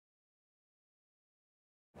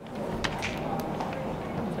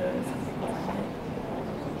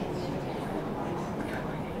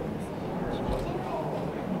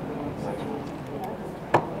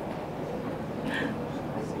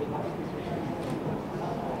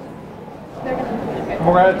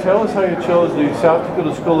Morad, tell us how you chose the South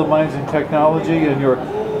Dakota School of Mines and Technology and your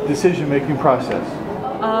decision-making process.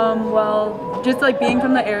 Well, just like being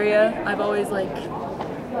from the area, I've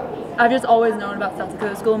just always known about South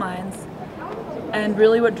Dakota School of Mines. And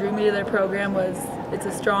really what drew me to their program was it's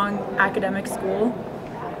a strong academic school.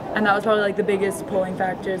 And that was probably like the biggest pulling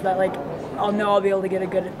factors that like I'll know I'll be able to get a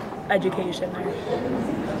good education there.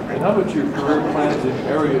 And how about your career plans and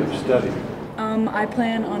area of study? I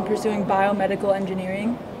plan on pursuing biomedical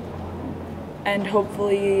engineering, and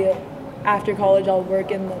hopefully after college I'll work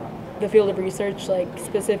in the field of research, like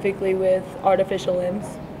specifically with artificial limbs.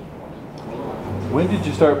 When did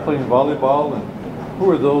you start playing volleyball, and who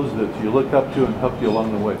are those that you looked up to and helped you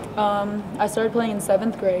along the way? I started playing in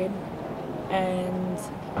 7th grade, and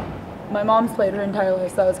my mom's played her entire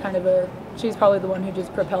life, so that was kind of she's probably the one who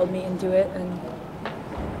just propelled me into it. And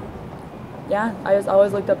yeah, I just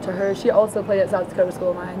always looked up to her. She also played at South Dakota School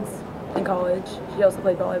of Mines in college. She also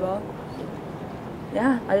played volleyball.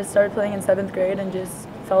 Yeah, I just started playing in 7th grade and just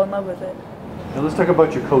fell in love with it. Now let's talk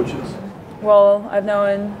about your coaches. Well, I've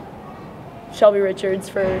known Shelby Richards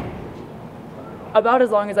for about as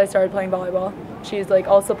long as I started playing volleyball. She's like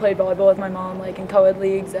also played volleyball with my mom, like in co-ed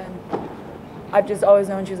leagues, and I've just always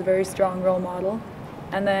known she was a very strong role model.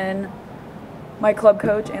 And then my club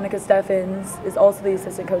coach, Annika Steffens, is also the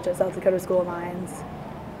assistant coach at South Dakota School of Mines.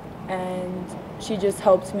 And she just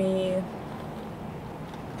helped me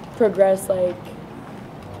progress like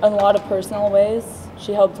in a lot of personal ways.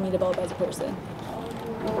 She helped me develop as a person.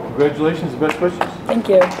 Congratulations, best wishes. Thank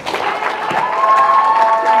you.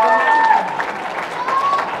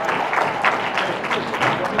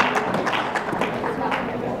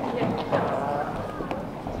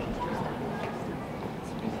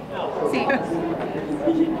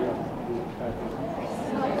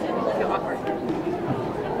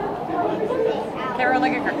 Carol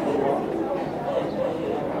like a girl.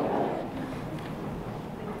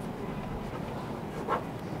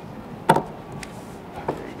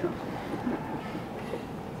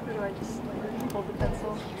 Or do I just hold the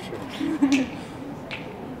pencil? Sure. I'm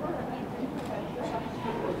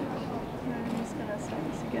just gonna start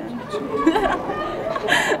this again.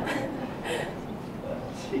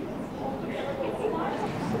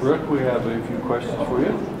 Brooke, we have a few questions for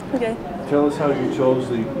you. Okay. Tell us how you chose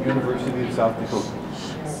the University of South Dakota.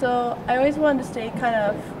 So I always wanted to stay kind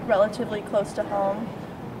of relatively close to home.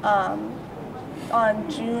 On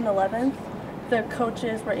June 11th, the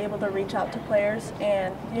coaches were able to reach out to players,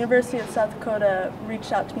 and the University of South Dakota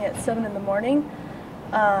reached out to me at 7 in the morning.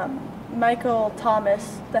 Michael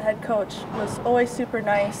Thomas, the head coach, was always super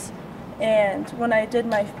nice, and when I did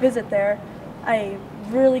my visit there, I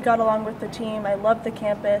really got along with the team. I loved the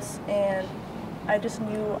campus, and I just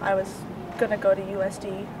knew I was going to go to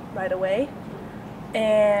USD right away,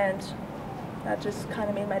 and that just kind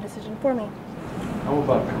of made my decision for me. How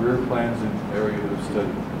about career plans and area of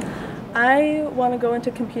study? I want to go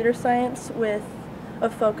into computer science with a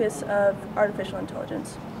focus of artificial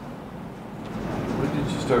intelligence. When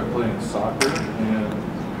did you start playing soccer, and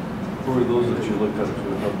who are those that you looked up to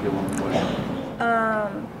and helped you along the way?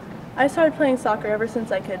 I started playing soccer ever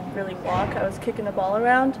since I could really walk. I was kicking the ball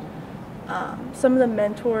around. Some of the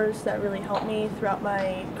mentors that really helped me throughout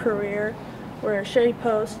my career were Sherry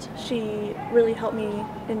Post. She really helped me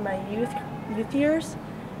in my youth years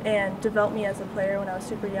and developed me as a player when I was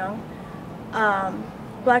super young.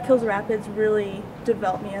 Black Hills Rapids really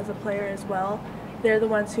developed me as a player as well. They're the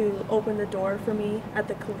ones who opened the door for me at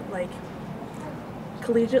the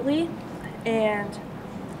collegiately, and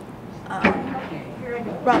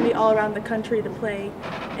brought me all around the country to play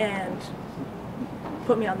and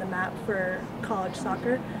put me on the map for college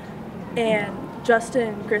soccer. And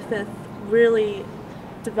Justin Griffith really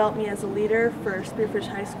developed me as a leader for Spearfish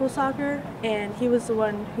High School soccer, and he was the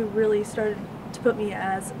one who really started to put me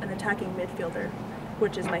as an attacking midfielder,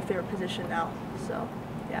 which is my favorite position now. So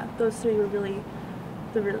yeah, those three were really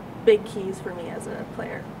the big keys for me as a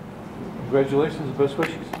player. Congratulations and best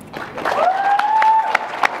wishes.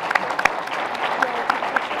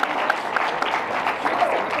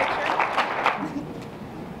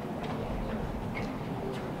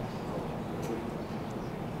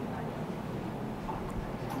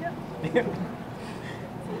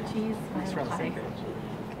 Cheese, It's from the same page.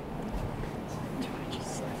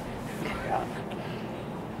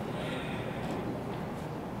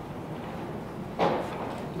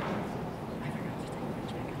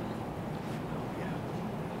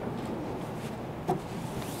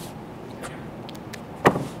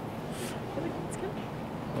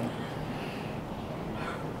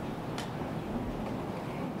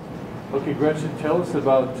 Okay, Gretchen, tell us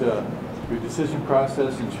about Your decision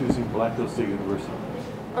process in choosing Black Hills State University?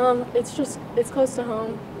 It's close to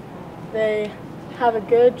home. They have a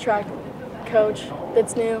good track coach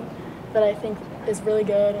that's new that I think is really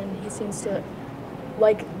good, and he seems to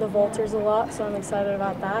like the vaulters a lot, so I'm excited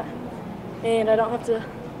about that. And I don't have to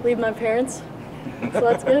leave my parents, so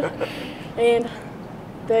that's good. And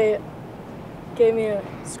they gave me a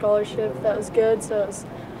scholarship that was good, so it was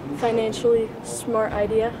a financially smart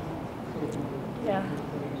idea. Yeah.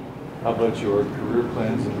 How about your career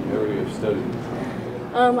plans in the area of study?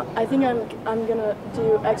 I think I'm gonna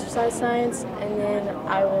do exercise science, and then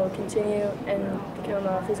I will continue and become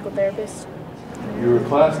a physical therapist. You were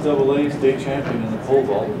Class AA state champion in the pole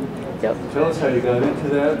vault. Yep. Tell us how you got into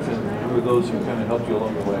that, and who were those who kind of helped you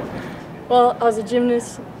along the way? Well, I was a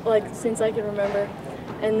gymnast since I can remember,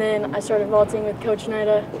 and then I started vaulting with Coach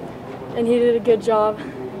Nida, and he did a good job,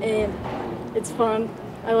 and it's fun.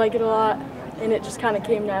 I like it a lot, and it just kind of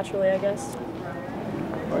came naturally, I guess.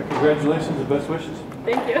 All right, congratulations and best wishes.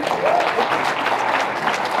 Thank you.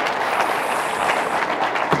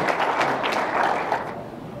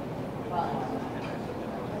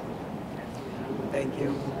 Thank you.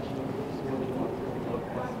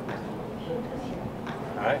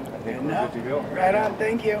 All right, I think we're good to go. Right on,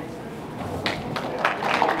 thank you.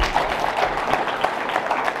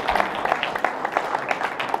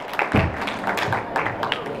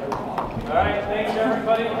 All right, thanks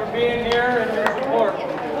everybody for being here and your support.